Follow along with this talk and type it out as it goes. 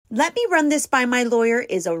Let me run this by my lawyer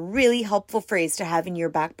is a really helpful phrase to have in your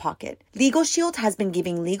back pocket. Legal Shield has been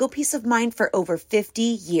giving legal peace of mind for over 50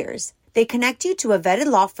 years. They connect you to a vetted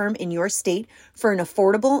law firm in your state for an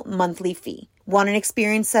affordable monthly fee. Want an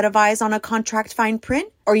experienced set of eyes on a contract fine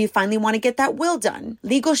print? Or you finally want to get that will done?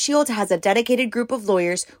 Legal Shield has a dedicated group of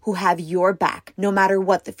lawyers who have your back, no matter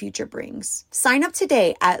what the future brings. Sign up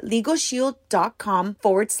today at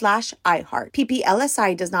LegalShield.com/iHeart.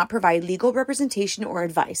 PPLSI does not provide legal representation or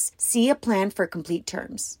advice. See a plan for complete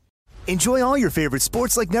terms. Enjoy all your favorite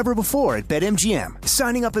sports like never before at BetMGM.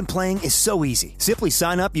 Signing up and playing is so easy. Simply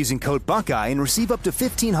sign up using code Buckeye and receive up to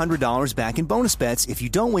 $1,500 back in bonus bets if you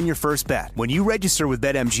don't win your first bet. When you register with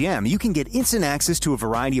BetMGM, you can get instant access to a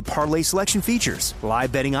variety of parlay selection features,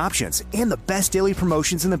 live betting options, and the best daily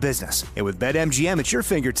promotions in the business. And with BetMGM at your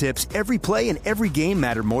fingertips, every play and every game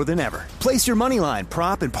matter more than ever. Place your moneyline,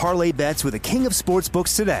 prop, and parlay bets with the king of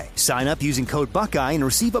sportsbooks today. Sign up using code Buckeye and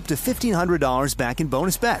receive up to $1,500 back in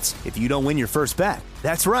bonus bets if you don't win your first bet.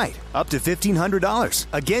 That's right, up to $1,500.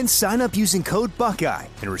 Again, sign up using code Buckeye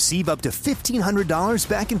and receive up to $1,500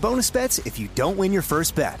 back in bonus bets if you don't win your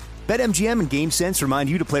first bet. BetMGM and GameSense remind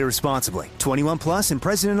you to play responsibly. 21 plus and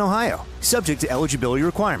present in Ohio. Subject to eligibility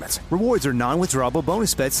requirements. Rewards are non-withdrawable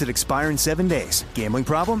bonus bets that expire in 7 days. Gambling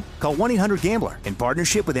problem? Call 1-800-GAMBLER in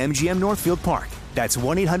partnership with MGM Northfield Park. That's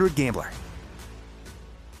 1-800-GAMBLER.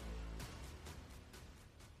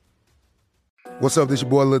 What's up, this your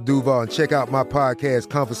boy Lil Duval, and check out my podcast,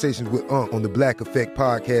 Conversations with Unc, on the Black Effect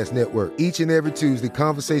Podcast Network. Each and every Tuesday,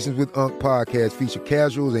 Conversations with Unc podcast feature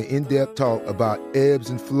casual and in-depth talk about ebbs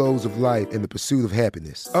and flows of life and the pursuit of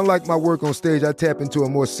happiness. Unlike my work on stage, I tap into a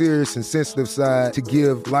more serious and sensitive side to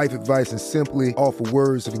give life advice and simply offer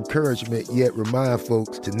words of encouragement, yet remind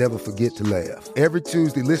folks to never forget to laugh. Every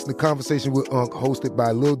Tuesday, listen to Conversation with Unc, hosted by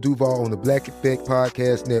Lil Duval on the Black Effect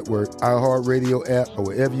Podcast Network, iHeartRadio app, or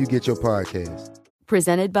wherever you get your podcasts.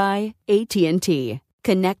 Presented by AT&T.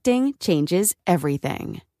 Connecting changes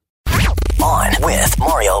everything. On with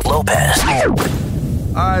Mario Lopez. All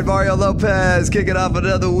right, Mario Lopez kicking off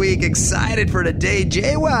another week. Excited for today.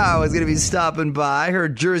 JWoww is going to be stopping by. Her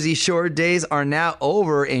Jersey Shore days are now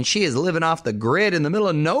over, and she is living off the grid in the middle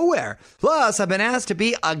of nowhere. Plus, I've been asked to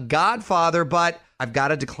be a godfather, but I've got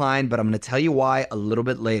to decline, but I'm going to tell you why a little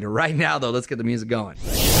bit later. Right now, though, let's get the music going.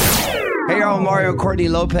 Hey, y'all, Mario Courtney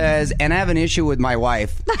Lopez, and I have an issue with my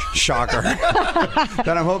wife. Shocker. That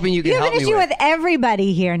I'm hoping you can help me with. You have an issue with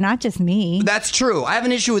everybody here, not just me. That's true. I have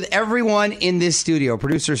an issue with everyone in this studio.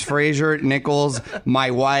 Producers Fraser, Nichols, my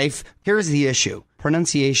wife. Here's the issue.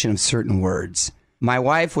 Pronunciation of certain words. My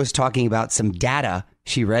wife was talking about some data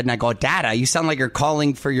she read, and I go, data? You sound like you're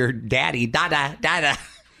calling for your daddy. Data.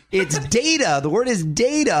 It's data. The word is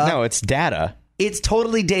data. No, it's data. It's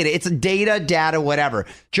totally data. It's data, whatever.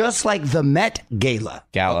 Just like the Met Gala.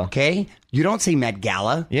 Okay? You don't say Met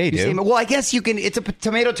Gala. Yeah, you do. Well, I guess you can. It's a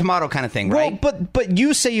tomato kind of thing, right? Well, but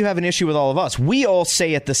you say you have an issue with all of us. We all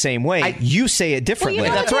say it the same way. You say it differently.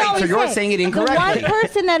 Well, that's right. So you're saying it incorrectly. The one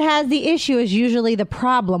person that has the issue is usually the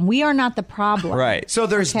problem. We are not the problem. Right. So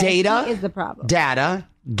there's data. He is the problem. Data.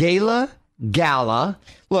 Gala.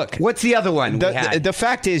 Look, what's the other one? The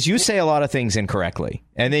fact is, you say a lot of things incorrectly,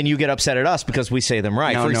 and then you get upset at us because we say them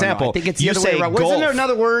right. For example, I think it's you say golf. Wasn't there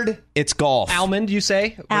another word? It's golf. Almond, you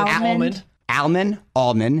say? Almond. Almond.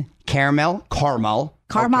 Caramel. Caramel.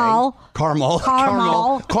 No,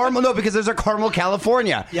 because there's a Carmel,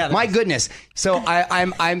 California. Yeah, my goodness. So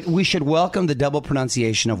we should welcome the double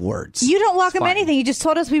pronunciation of words. You don't welcome anything. You just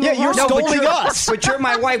told us we were wrong. You're scolding us. But you're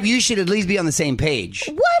my wife. You should at least be on the same page.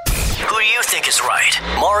 What? Who do you think is right,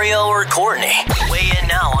 Mario or Courtney? Weigh in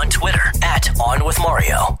now on Twitter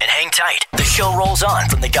 @OnWithMario. And hang tight. The show rolls on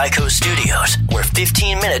from the Geico Studios, where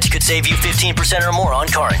 15 minutes could save you 15% or more on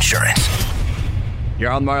car insurance.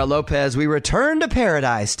 You're on Mario Lopez. We return to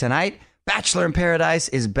paradise tonight. Bachelor in Paradise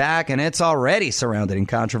is back, and it's already surrounded in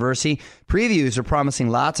controversy. Previews are promising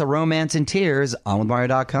lots of romance and tears.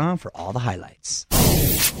 OnWithMario.com for all the highlights.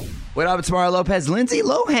 What up, it's Mario Lopez. Lindsay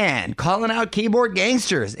Lohan calling out keyboard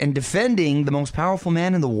gangsters and defending the most powerful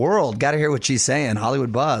man in the world. Got to hear what she's saying.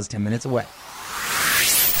 Hollywood Buzz, 10 minutes away.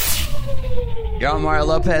 You're on Mario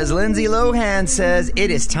Lopez. Lindsay Lohan says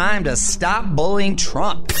it is time to stop bullying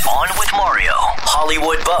Trump. On with Mario,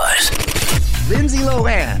 Hollywood Buzz. Lindsay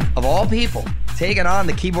Lohan, of all people, taking on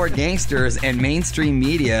the keyboard gangsters and mainstream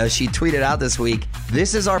media. She tweeted out this week,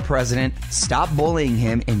 "This is our president. Stop bullying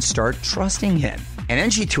him and start trusting him." And then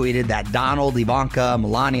she tweeted that Donald, Ivanka,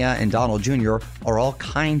 Melania, and Donald Jr. are all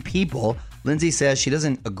kind people. Lindsay says she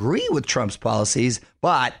doesn't agree with Trump's policies,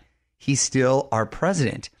 but he's still our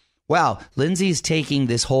president. Well, Lindsay's taking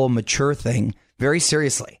this whole mature thing very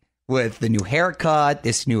seriously. with the new haircut,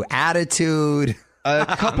 this new attitude.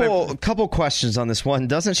 A couple questions on this one.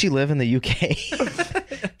 Doesn't she live in the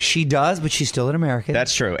UK? She does, but she's still an American.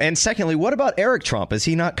 That's true. And secondly, what about Eric Trump? Is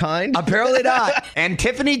he not kind? Apparently not. And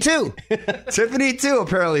Tiffany, too. Tiffany, too,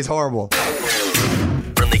 apparently is horrible.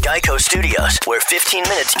 From the Geico Studios, where 15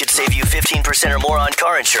 minutes could save you 15% or more on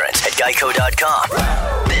car insurance at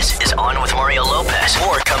geico.com. This is On with Mario Lopez.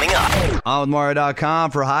 More coming up.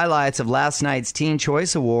 OnWithMario.com for highlights of last night's Teen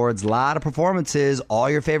Choice Awards. A lot of performances. All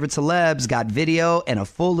your favorite celebs got video and a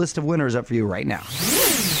full list of winners up for you right now.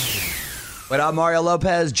 What up, Mario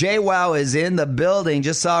Lopez? JWoww is in the building.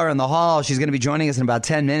 Just saw her in the hall. She's going to be joining us in about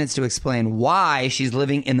 10 minutes to explain why she's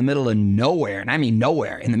living in the middle of nowhere. And I mean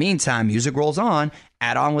nowhere. In the meantime, music rolls on.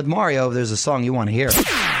 Add On with Mario if there's a song you want to hear.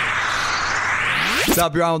 What's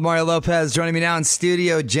up? You're On with Mario Lopez. Joining me now in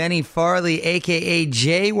studio, Jenny Farley, a.k.a.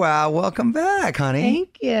 JWoww. Welcome back, honey.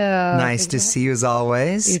 Thank you. Nice to see you as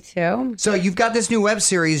always. You too. So you've got this new web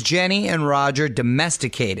series, Jenny and Roger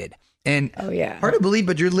Domesticated. And hard to believe,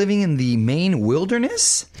 but you're living in the Maine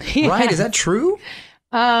wilderness, right? Is that true?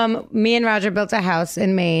 Me and Roger built a house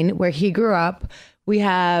in Maine where he grew up. We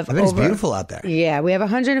have it's beautiful out there. Yeah, we have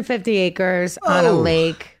 150 acres on a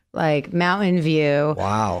lake, like mountain view.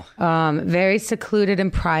 Wow. Very secluded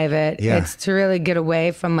and private. Yeah. It's to really get away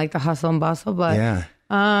from like the hustle and bustle, but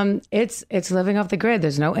it's living off the grid.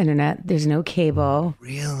 There's no internet. There's no cable.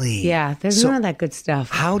 Really? Yeah, there's none of that good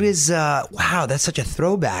stuff. How does, wow, that's such a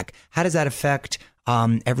throwback. How does that affect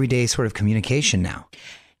everyday sort of communication now?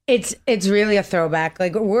 It's really a throwback.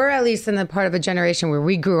 Like, we're at least in the part of a generation where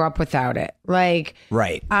we grew up without it. Like,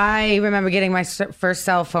 right. I remember getting my first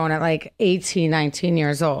cell phone at like 18, 19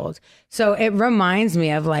 years old. So it reminds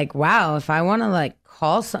me of like, wow, if I want to like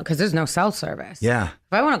call because there's no cell service. Yeah.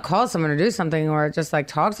 If I want to call someone or do something or just like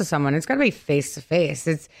talk to someone, it's got to be face to face.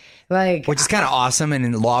 It's like, which is kind of awesome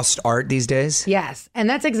and lost art these days. Yes. And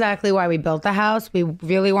that's exactly why we built the house. We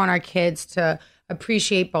really want our kids to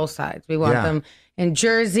appreciate both sides. We want them in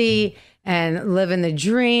Jersey and live in the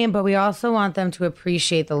dream, but we also want them to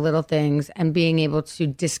appreciate the little things and being able to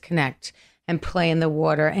disconnect and play in the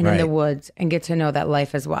water and in the woods and get to know that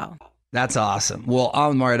life as well. That's awesome. Well,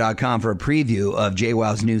 OnWithMario.com for a preview of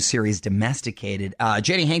JWoww's new series, Domesticated.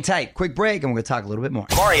 Jenny, hang tight. Quick break, and we're going to talk a little bit more.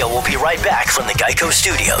 Mario will be right back from the Geico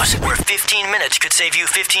Studios, where 15 minutes could save you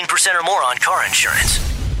 15% or more on car insurance.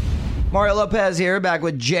 Mario Lopez here, back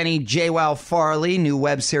with Jenny JWoww Farley. New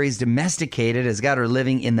web series, Domesticated, has got her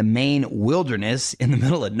living in the Maine wilderness in the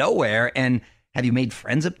middle of nowhere. And have you made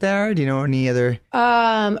friends up there? Do you know any other?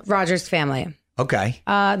 Roger's family. Okay.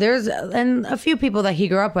 There's a few people that he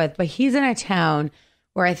grew up with, but he's in a town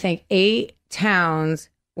where I think 8 towns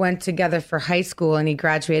went together for high school, and he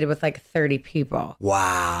graduated with like 30 people.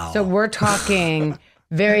 Wow. So we're talking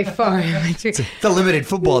very far. It's a limited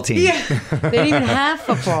football team. Yeah. They didn't even have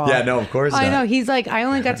football. Yeah, no, of course not. I know. He's like, I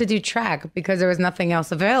only got to do track because there was nothing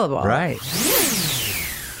else available. Right.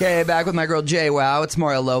 Okay, back with my girl JWoww. It's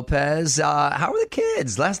Mario Lopez. How are the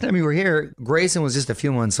kids? Last time you were here, Grayson was just a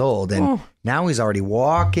few months old, and now he's already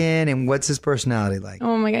walking. And what's his personality like?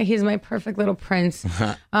 Oh my God, he's my perfect little prince.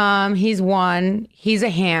 He's 1. He's a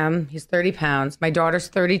ham. He's 30 pounds. My daughter's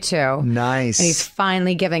 32. Nice. And he's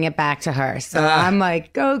finally giving it back to her. So I'm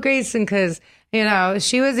like, go Grayson, because you know,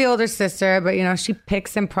 she was the older sister, but, you know, she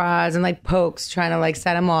picks and prods and, like, pokes, trying to, like,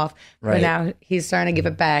 set him off. Right. But now he's starting to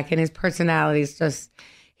give it back, and his personality is just,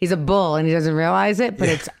 he's a bull, and he doesn't realize it, but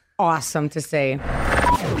it's awesome to see.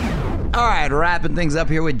 All right, wrapping things up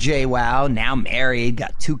here with JWoww. Now married,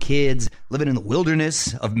 got 2 kids, living in the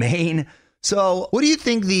wilderness of Maine. So what do you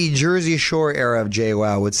think the Jersey Shore era of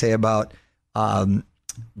JWoww would say about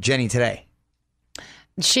Jenny today?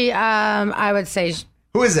 I would say...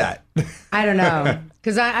 Who is that? I don't know.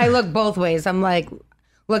 Because I look both ways. I'm like,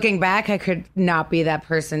 looking back, I could not be that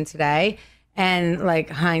person today. And like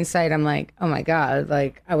hindsight, I'm like, oh my God,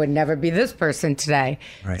 like I would never be this person today.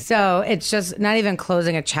 Right. So it's just not even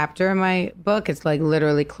closing a chapter in my book. It's like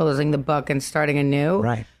literally closing the book and starting anew.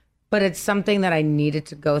 Right. But it's something that I needed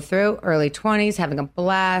to go through. Early 20s, having a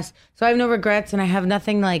blast. So I have no regrets, and I have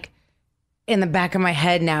nothing like in the back of my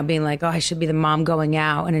head now being like, oh, I should be the mom going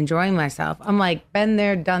out and enjoying myself. I'm like, been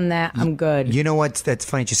there, done that. I'm good. You know what? That's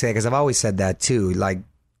funny you say, because I've always said that too. Like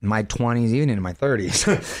in my 20s, even in my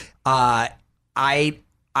 30s, I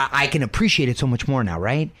can appreciate it so much more now,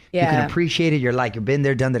 right? Yeah. You can appreciate it. You're like, you've been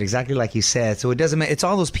there, done that, exactly like you said. So it doesn't matter. It's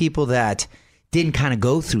all those people that didn't kind of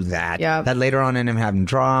go through that. Yep. That later on ended up having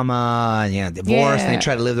drama, divorce, and they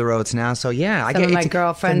try to live the roads now. So yeah, I Some get of my it's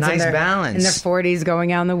girlfriends a nice in their balance. in their 40s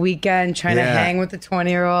going out on the weekend trying to hang with the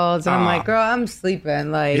 20-year-olds. And I'm like, girl, I'm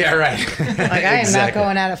sleeping. Like, Yeah, right. like I am not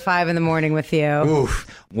going out at 5 a.m. with you. Oof.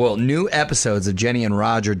 Well, new episodes of Jenny and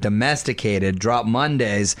Roger Domesticated drop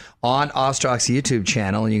Mondays on Ostrock's YouTube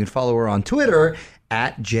channel, and you can follow her on Twitter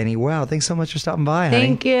at Jenny Wow. Thanks so much for stopping by, honey.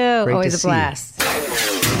 Thank you. Great Always to a see you. blast.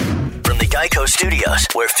 From the Geico Studios,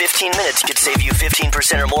 where 15 minutes could save you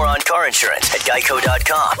 15% or more on car insurance at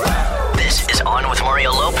geico.com. This is On with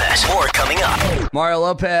Mario Lopez. More coming up. Mario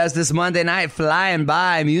Lopez this Monday night flying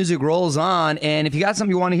by. Music rolls on. And if you got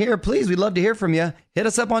something you want to hear, please, we'd love to hear from you. Hit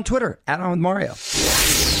us up on Twitter at On with Mario.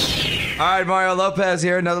 All right, Mario Lopez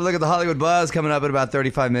here. Another look at the Hollywood Buzz coming up in about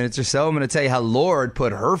 35 minutes or so. I'm going to tell you how Lorde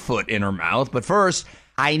put her foot in her mouth. But first,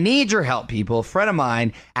 I need your help, people. A friend of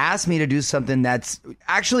mine asked me to do something that's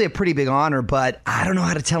actually a pretty big honor, but I don't know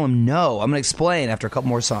how to tell him no. I'm going to explain after a couple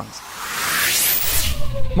more songs.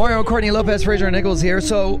 Mario, Courtney Lopez, Fraser and Nichols here.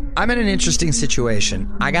 So I'm in an interesting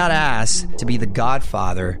situation. I got asked to be the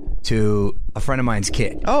godfather to a friend of mine's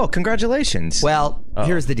kid. Oh, congratulations. Well,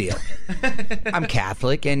 here's the deal. I'm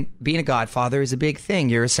Catholic, and being a godfather is a big thing.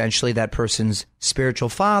 You're essentially that person's spiritual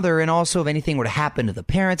father, and also if anything were to happen to the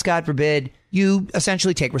parents, God forbid, you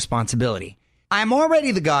essentially take responsibility. I'm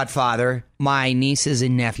already the godfather, my nieces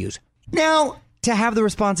and nephews. Now, to have the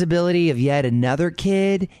responsibility of yet another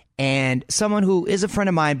kid and someone who is a friend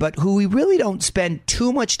of mine, but who we really don't spend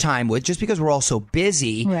too much time with just because we're all so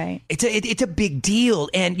busy. Right. It's a big deal,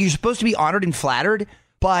 and you're supposed to be honored and flattered,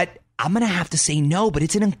 but I'm going to have to say no, but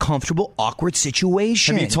it's an uncomfortable, awkward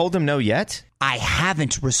situation. Have you told him no yet? I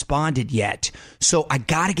haven't responded yet, so I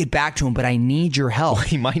got to get back to him, but I need your help.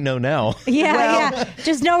 He might know now. Yeah.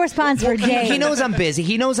 Just no response for days. He knows I'm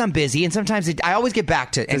busy, and sometimes I always get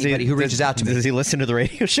back to anybody who reaches out to me. Does he listen to the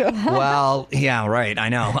radio show? Well, yeah, right, I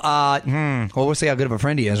know. Well, we'll see how good of a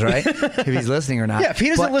friend he is, right? If he's listening or not. Yeah, if he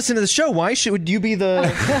doesn't listen to the show, why should you be the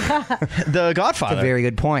godfather? That's a very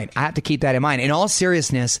good point. I have to keep that in mind. In all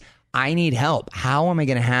seriousness, I need help. How am I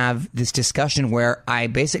going to have this discussion where I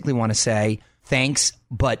basically want to say, thanks,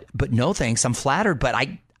 but no thanks. I'm flattered, but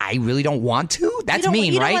I really don't want to. That's mean,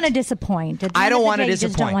 right? You don't want to disappoint. I don't want to You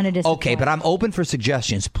just don't want to disappoint. Okay, but I'm open for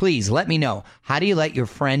suggestions. Please let me know. How do you let your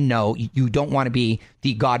friend know you don't want to be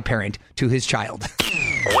the godparent to his child?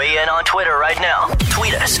 Weigh in on Twitter right now.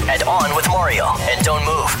 Tweet us at On With Mario. And don't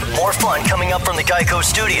move. More fun coming up from the Geico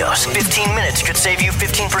Studios. 15 minutes could save you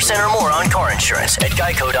 15% or more on car insurance at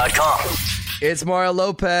geico.com. It's Mario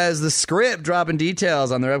Lopez, The Script, dropping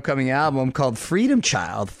details on their upcoming album called Freedom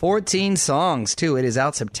Child. 14 songs, too. It is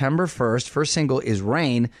out September 1st. First single is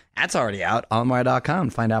Rain. That's already out on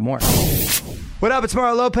Mario.com. Find out more. What up? It's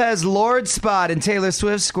Mario Lopez. Lorde's spot in Taylor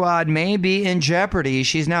Swift's squad may be in jeopardy.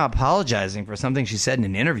 She's now apologizing for something she said in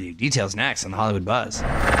an interview. Details next on the Hollywood Buzz.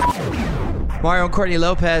 Mario and Courtney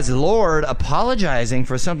Lopez, Lorde apologizing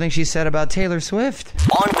for something she said about Taylor Swift.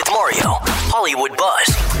 On With Mario, Hollywood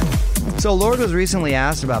Buzz. So Lorde was recently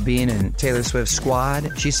asked about being in Taylor Swift's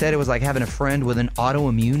squad. She said it was like having a friend with an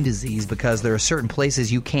autoimmune disease because there are certain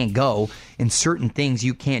places you can't go and certain things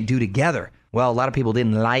you can't do together. Well, a lot of people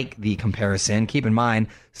didn't like the comparison. Keep in mind,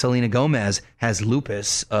 Selena Gomez has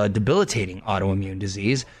lupus, a debilitating autoimmune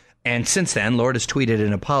disease. And since then, Lorde has tweeted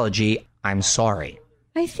an apology. I'm sorry.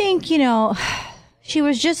 I think, she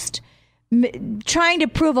was just trying to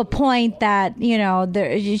prove a point that,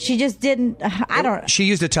 she just didn't, I don't know. She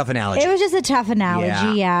used a tough analogy. It was just a tough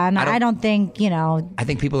analogy, yeah. And I don't think, I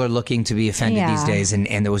think people are looking to be offended these days,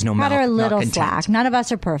 and there was no cut her a little malcontent. slack. None of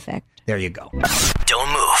us are perfect. There you go. Don't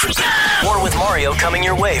move. More with Mario coming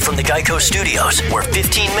your way from the Geico Studios, where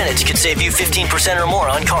 15 minutes could save you 15% or more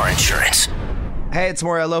on car insurance. Hey, it's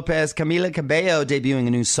Mario Lopez. Camila Cabello debuting a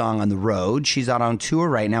new song on the road. She's out on tour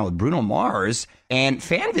right now with Bruno Mars. And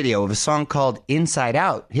fan video of a song called Inside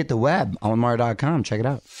Out. Hit the web on Mario.com. Check it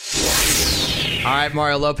out. All right,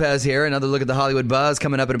 Mario Lopez here. Another look at the Hollywood Buzz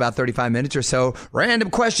coming up in about 35 minutes or so. Random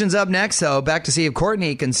questions up next, so back to see if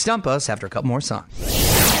Courtney can stump us after a couple more songs.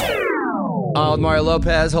 All with Mario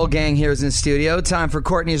Lopez. Whole gang here is in the studio. Time for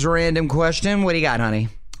Courtney's random question. What do you got, honey?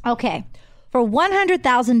 Okay. For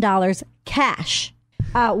 $100,000 cash,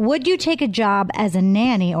 would you take a job as a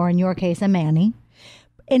nanny, or in your case, a manny,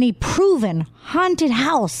 in a proven haunted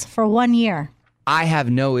house for 1 year? I have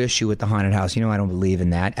no issue with the haunted house. I don't believe in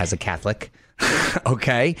that as a Catholic.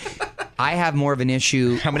 Okay. I have more of an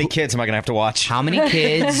issue. How many kids am I going to have to watch? How many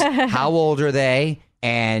kids? How old are they?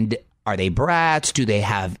 And are they brats? Do they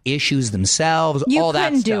have issues themselves? All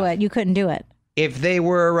that stuff. You couldn't do it. If they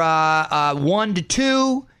were 1 to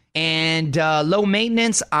 2 and low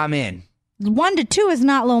maintenance, I'm in. 1 to 2 is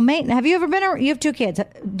not low maintenance. Have you ever been? You have 2 kids.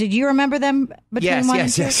 Did you remember them between 1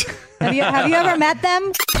 and 2? Yes. Have you ever met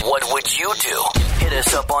them? What would you do? Hit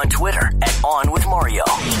us up on Twitter at On With Mario.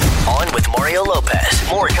 On with Mario Lopez.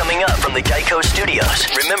 More coming up from the Geico Studios.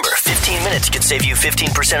 Remember, 15 minutes could save you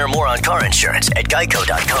 15% or more on car insurance at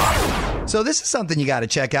geico.com. So this is something you got to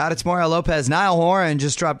check out. It's Mario Lopez. Niall Horan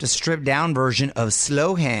just dropped a stripped-down version of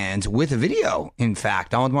Slow Hands with a video, in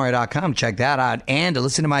fact. OnWithMario.com. Check that out. And to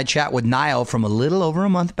listen to my chat with Niall from a little over a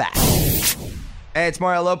month back. Hey, it's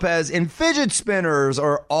Mario Lopez, and fidget spinners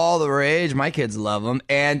are all the rage. My kids love them.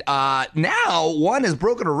 And now one has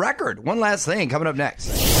broken a record. One last thing coming up next.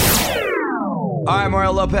 All right,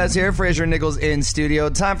 Mario Lopez here. Fraser Nichols in studio.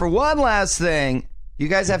 Time for one last thing. You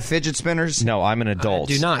guys have fidget spinners? No, I'm an adult.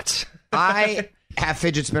 I do not. I have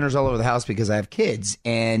fidget spinners all over the house because I have kids,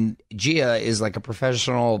 and Gia is like a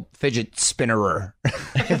professional fidget spinnerer,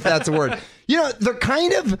 if that's a word. You know, they're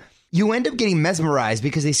kind of... You end up getting mesmerized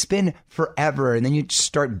because they spin forever, and then you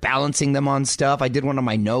start balancing them on stuff. I did one on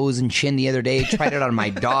my nose and chin the other day, tried it on my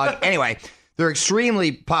dog. Anyway, they're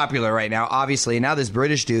extremely popular right now, obviously. Now this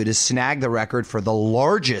British dude has snagged the record for the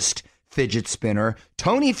largest fidget spinner.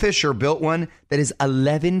 Tony Fisher built one that is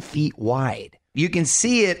 11 feet wide. You can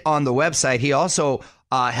see it on the website. He also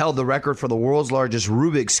held the record for the world's largest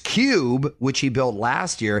Rubik's Cube, which he built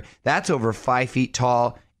last year. That's over 5 feet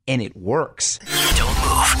tall, and it works. Don't move.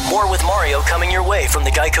 More with Mario coming your way from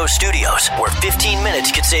the Geico Studios, where 15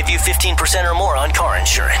 minutes could save you 15% or more on car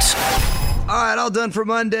insurance. All right, all done for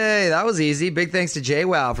Monday. That was easy. Big thanks to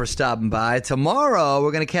JWoww for stopping by. Tomorrow,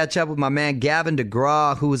 we're going to catch up with my man Gavin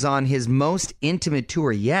DeGraw, who is on his most intimate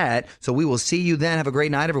tour yet. So we will see you then. Have a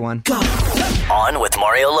great night, everyone. Go. On with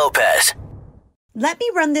Mario Lopez. Let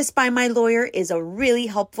me run this by my lawyer is a really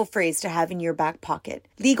helpful phrase to have in your back pocket.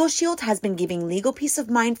 Legal Shield has been giving legal peace of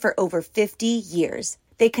mind for over 50 years.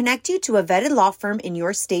 They connect you to a vetted law firm in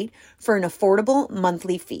your state for an affordable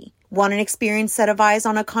monthly fee. Want an experienced set of eyes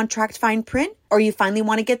on a contract fine print? Or you finally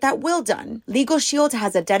want to get that will done? Legal Shield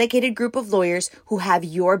has a dedicated group of lawyers who have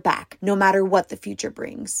your back, no matter what the future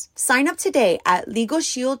brings. Sign up today at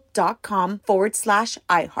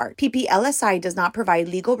LegalShield.com/iHeart. PPLSI does not provide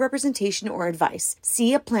legal representation or advice.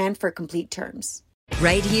 See a plan for complete terms.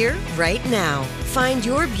 Right here, right now. Find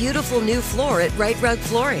your beautiful new floor at Right Rug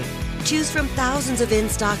Flooring. Choose from thousands of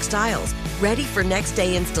in-stock styles, ready for next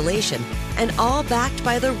day installation, and all backed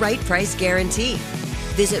by the right price guarantee.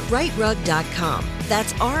 Visit rightrug.com.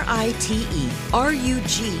 That's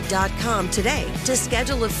RITERUG.com today to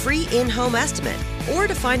schedule a free in-home estimate or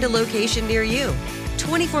to find a location near you.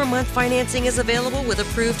 24-month financing is available with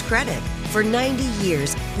approved credit. For 90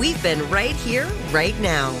 years, we've been right here, right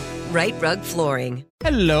now. Right Rug Flooring.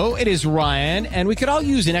 Hello, it is Ryan, and we could all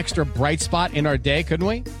use an extra bright spot in our day, couldn't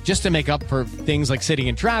we? Just to make up for things like sitting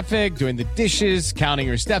in traffic, doing the dishes, counting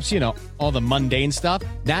your steps, you know, all the mundane stuff.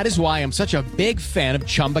 That is why I'm such a big fan of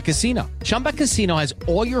Chumba Casino. Chumba Casino has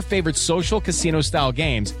all your favorite social casino-style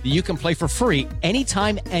games that you can play for free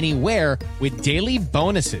anytime, anywhere with daily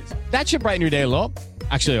bonuses. That should brighten your day a little.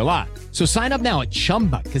 Actually, a lot. So sign up now at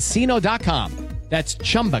ChumbaCasino.com. That's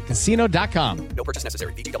ChumbaCasino.com. No purchase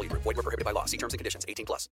necessary. VGW Group. Void where prohibited by law. See terms and conditions. 18+.